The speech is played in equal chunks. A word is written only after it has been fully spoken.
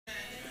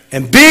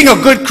And being a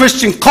good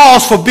Christian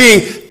calls for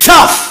being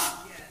tough.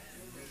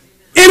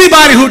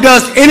 Anybody who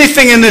does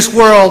anything in this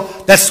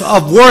world that's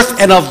of worth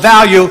and of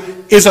value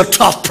is a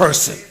tough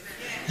person.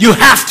 You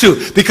have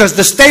to, because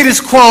the status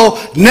quo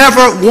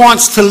never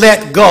wants to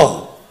let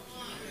go.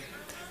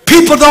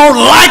 People don't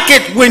like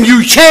it when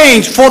you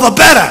change for the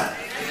better,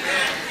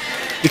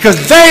 because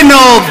they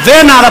know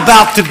they're not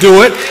about to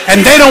do it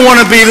and they don't want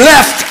to be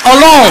left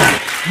alone.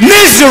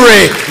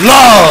 Misery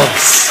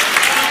loves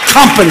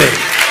company.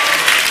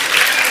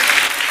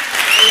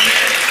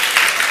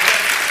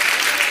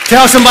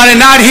 Tell somebody,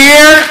 not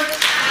here,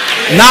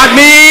 not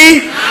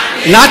me,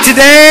 not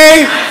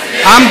today.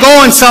 I'm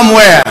going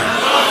somewhere.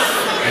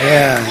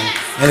 Yeah.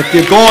 And if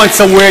you're going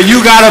somewhere,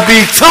 you got to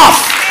be tough.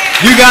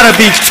 You got to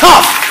be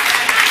tough.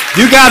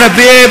 You got to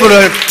be able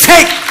to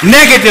take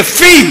negative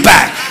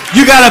feedback.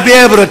 You got to be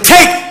able to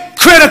take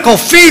critical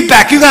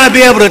feedback. You got to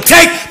be able to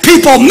take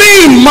people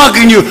mean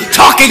mugging you,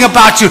 talking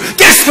about you,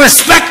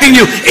 disrespecting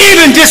you,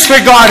 even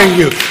disregarding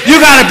you.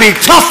 You got to be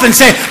tough and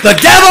say, the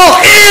devil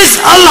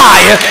is a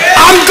liar.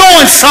 I'm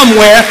going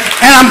somewhere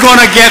and I'm going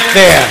to get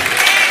there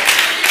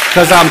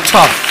because I'm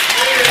tough.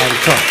 I'm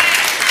tough.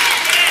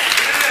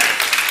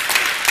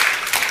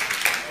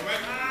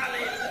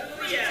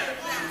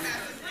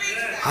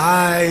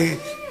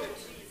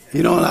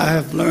 You know, I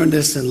have learned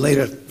this in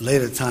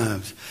later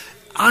times.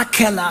 I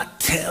cannot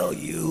tell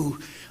you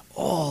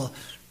all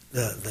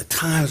the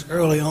times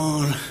early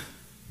on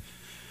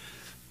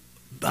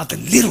about the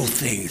little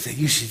things that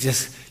used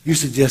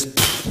to just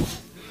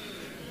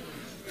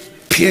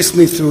pierce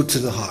me through to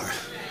the heart.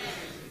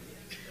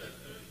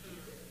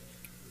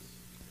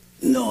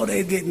 No,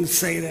 they didn't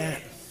say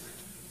that.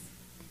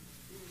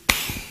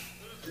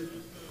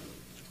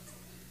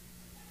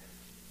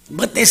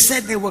 But they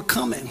said they were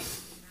coming.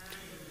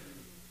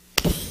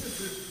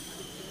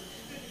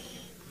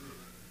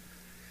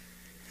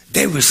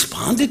 They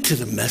responded to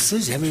the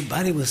message.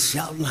 Everybody was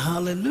shouting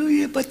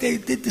hallelujah, but they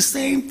did the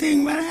same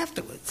thing right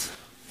afterwards.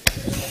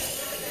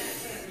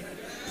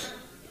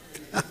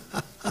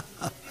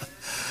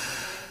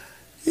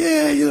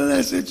 Yeah, you know,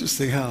 that's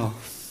interesting how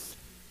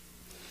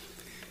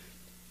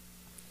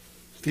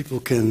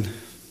people can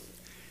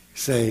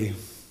say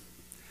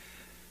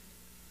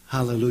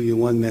hallelujah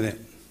 1 minute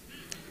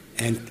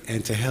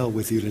and to hell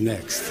with you the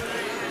next.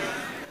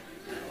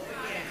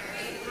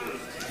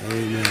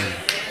 Amen.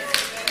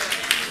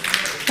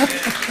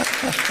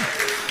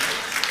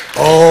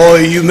 Oh,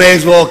 you may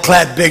as well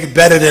clap big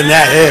better than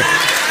that.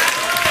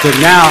 Because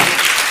now,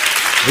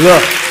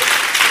 look,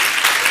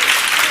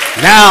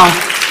 now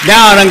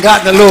I done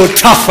gotten a little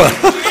tougher.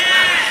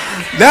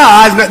 now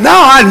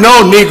I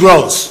know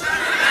Negroes.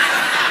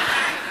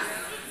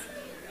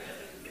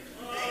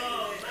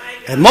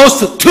 And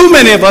too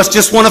many of us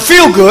just want to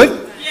feel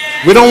good.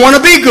 We don't want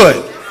to be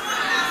good.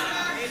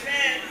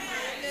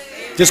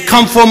 Just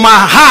come for my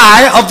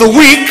high of the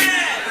week.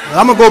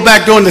 I'm going to go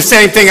back doing the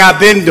same thing I've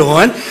been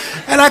doing.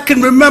 And I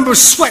can remember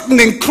sweating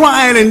and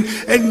crying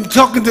and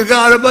talking to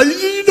God about,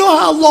 you know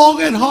how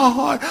long and how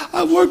hard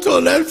I worked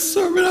on that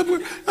sermon.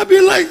 I'd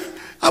be like,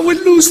 I would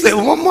lose sleep.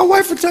 My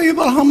wife would tell you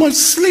about how much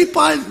sleep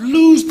I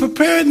lose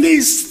preparing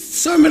these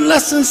sermon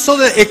lessons so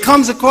that it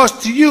comes across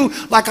to you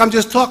like I'm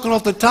just talking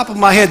off the top of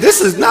my head.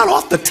 This is not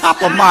off the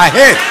top of my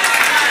head.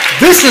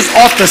 This is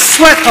off the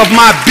sweat of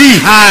my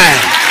behind.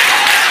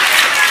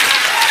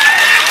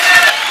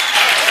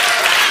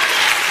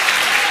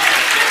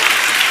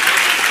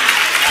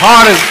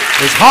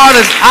 As hard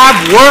as I've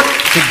worked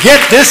to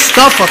get this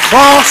stuff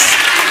across,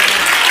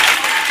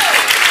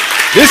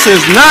 this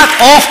is not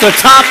off the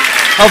top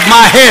of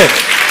my head.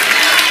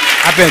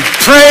 I've been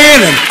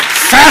praying and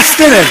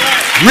fasting and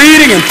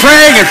reading and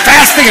praying and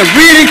fasting and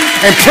reading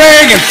and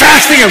praying and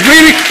fasting and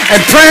reading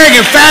and praying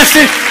and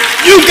fasting.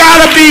 You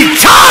gotta be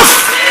tough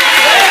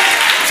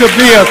to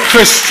be a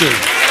Christian.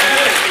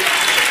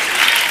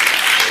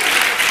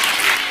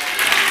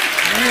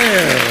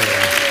 Yeah.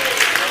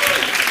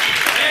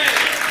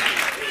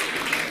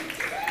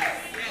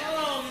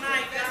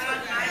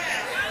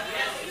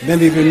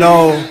 Many of you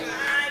know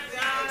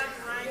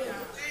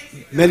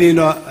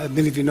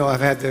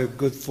I've had the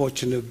good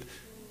fortune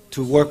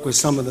to work with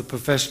some of the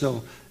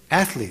professional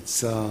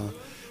athletes. You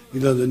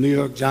know, the New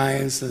York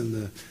Giants and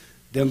the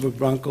Denver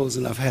Broncos,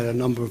 and I've had a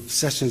number of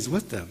sessions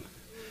with them.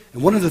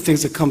 And one of the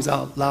things that comes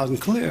out loud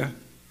and clear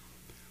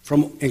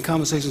in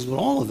conversations with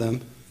all of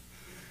them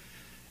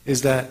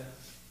is that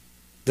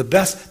the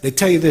best, they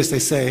tell you this, they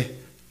say,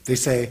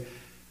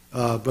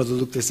 Brother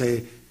Luke, they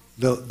say,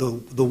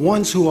 the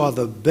ones who are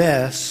the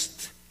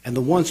best and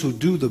the ones who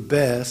do the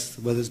best,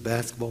 whether it's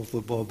basketball,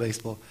 football,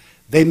 baseball,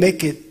 they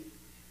make it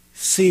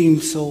seem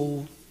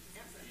so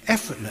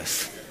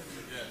effortless.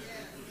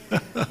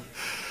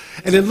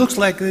 And it looks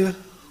like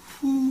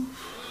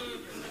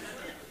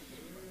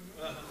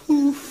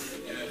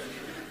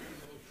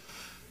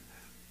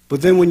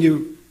but then when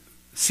you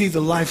see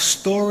the life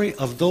story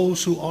of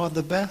those who are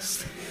the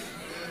best,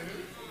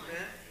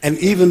 and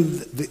even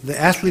the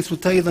athletes will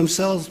tell you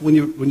themselves, when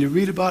you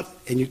read about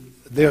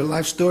their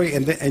life story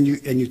and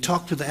you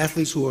talk to the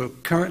athletes who are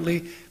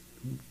currently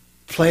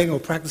playing or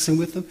practicing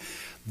with them.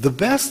 The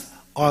best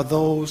are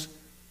those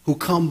who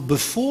come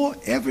before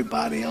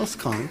everybody else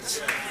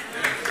comes.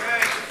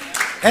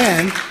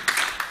 And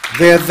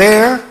they're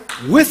there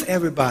with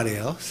everybody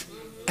else.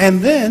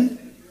 And then,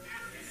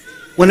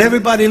 when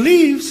everybody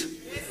leaves,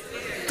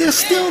 they're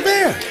still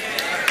there.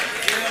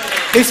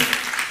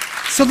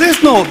 So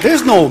there's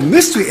no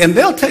mystery. And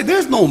they'll tell you,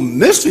 there's no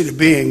mystery to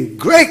being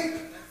great.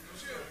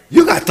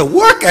 You got to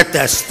work at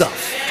that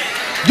stuff.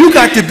 You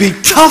got to be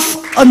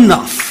tough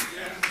enough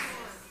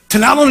to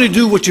not only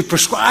do what you're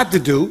prescribed to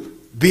do,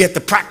 be at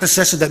the practice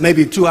session that may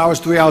be 2 hours,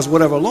 3 hours,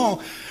 whatever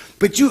long,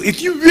 but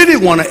if you really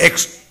want to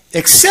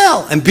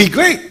excel and be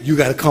great, you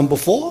got to come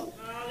before,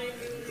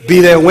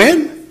 be there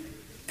when,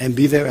 and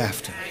be there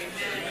after.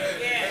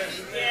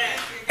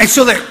 And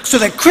so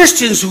that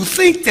Christians who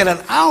think that an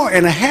hour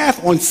and a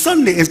half on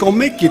Sunday is going to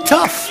make you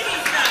tough,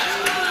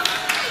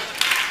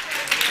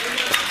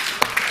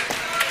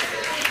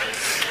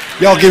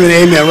 y'all give me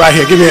an amen right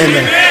here. Give me an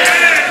amen.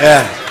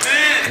 Yeah.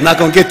 I'm not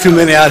going to get too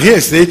many out here,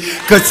 see?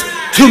 Because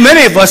too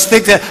many of us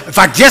think that if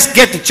I just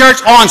get to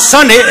church on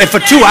Sunday and for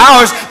 2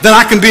 hours, then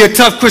I can be a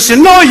tough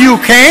Christian. No, you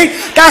can't.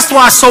 That's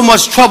why so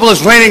much trouble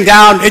is raining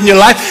down in your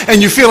life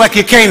and you feel like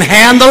you can't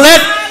handle it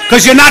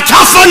because you're not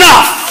tough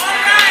enough.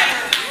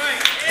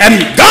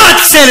 And God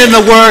said in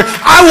the Word,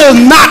 I will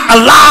not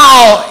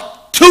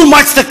allow too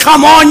much to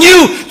come on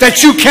you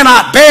that you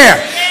cannot bear.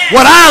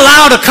 What I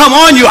allow to come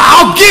on you,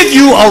 I'll give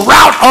you a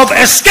route of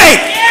escape.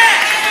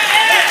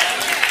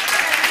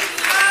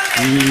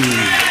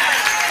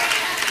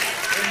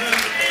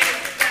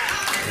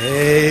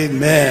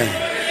 Amen.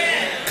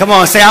 Come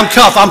on, say, I'm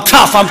tough, I'm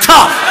tough, I'm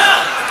tough.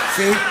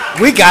 See,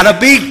 we got to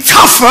be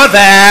tougher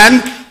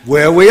than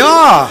where we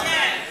are.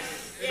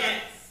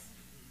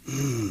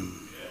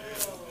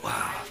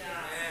 Wow.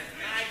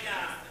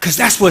 Because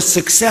that's what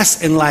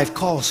success in life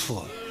calls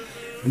for.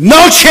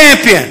 No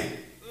champion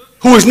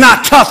who is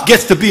not tough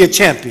gets to be a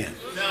champion.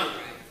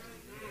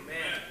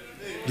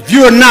 If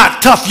you're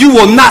not tough, you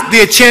will not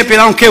be a champion.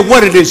 I don't care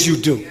what it is you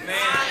do.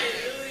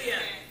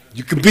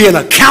 You can be an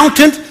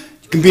accountant.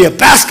 You can be a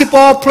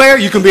basketball player.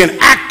 You can be an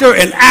actor,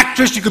 an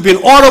actress. You can be an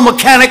auto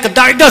mechanic, a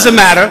doctor. It doesn't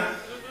matter.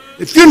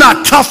 If you're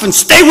not tough and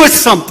stay with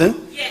something,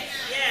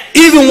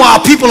 even while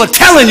people are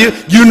telling you,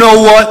 you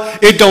know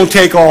what, it don't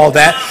take all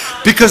that.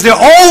 Because there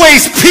are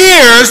always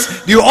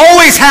peers, you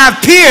always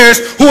have peers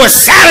who are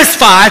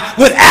satisfied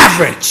with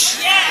average.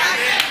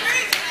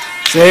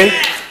 See?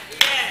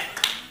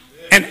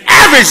 And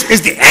average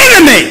is the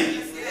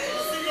enemy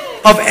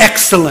of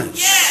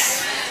excellence.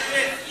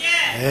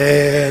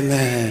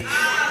 Amen.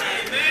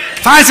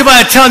 Find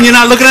somebody telling you, you're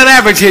not looking at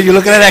average here, you're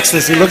looking at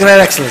excellence. You're looking at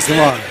excellence. Come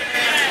on.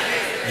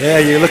 Yeah,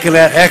 you're looking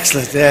at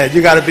excellence. Yeah,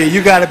 you got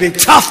to be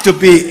tough to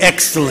be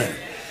excellent.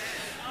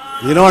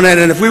 You know, and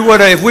if we were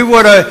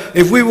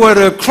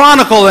to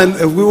chronicle and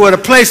if we were to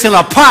place in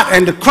a pot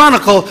and to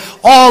chronicle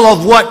all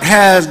of what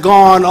has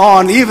gone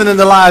on, even in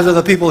the lives of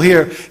the people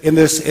here in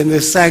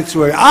this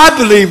sanctuary, I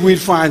believe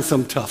we'd find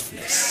some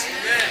toughness.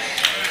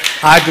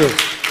 I do.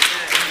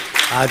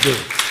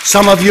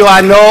 Some of you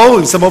I know,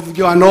 and some of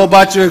you I know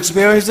about your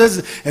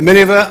experiences, and many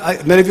of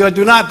you I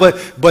do not.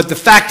 But the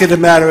fact of the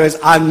matter is,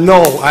 I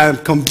am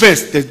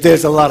convinced that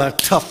there's a lot of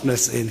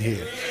toughness in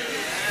here.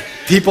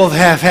 People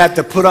have had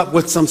to put up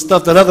with some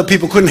stuff that other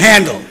people couldn't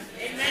handle.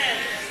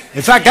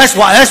 In fact, that's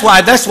why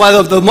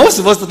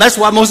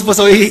most of us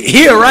are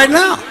here right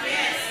now,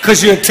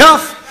 because you're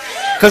tough.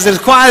 Because as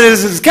quiet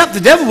as it's kept,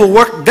 the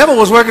devil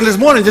was working this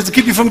morning just to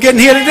keep you from getting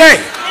here today.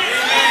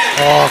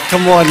 Oh,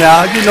 come on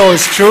now, you know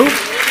it's true.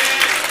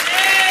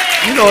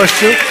 You know it's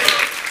true.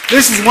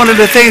 This is one of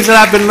the things that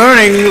I've been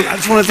learning.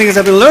 It's one of the things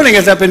I've been learning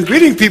as I've been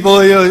greeting people.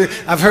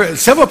 I've heard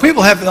several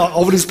people have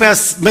over these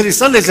past many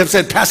Sundays have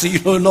said, "Pastor, you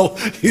don't know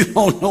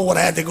what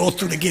I had to go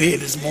through to get here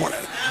this morning."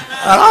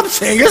 And I'm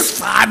saying it's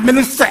 5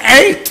 minutes to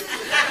 8,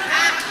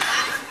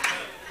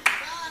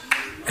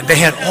 and they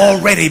had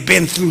already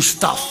been through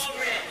stuff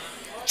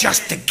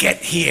just to get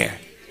here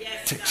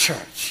to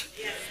church.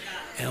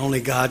 And only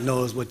God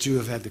knows what you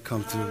have had to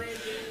come through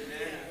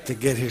to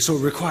get here. So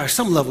it requires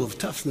some level of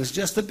toughness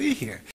just to be here.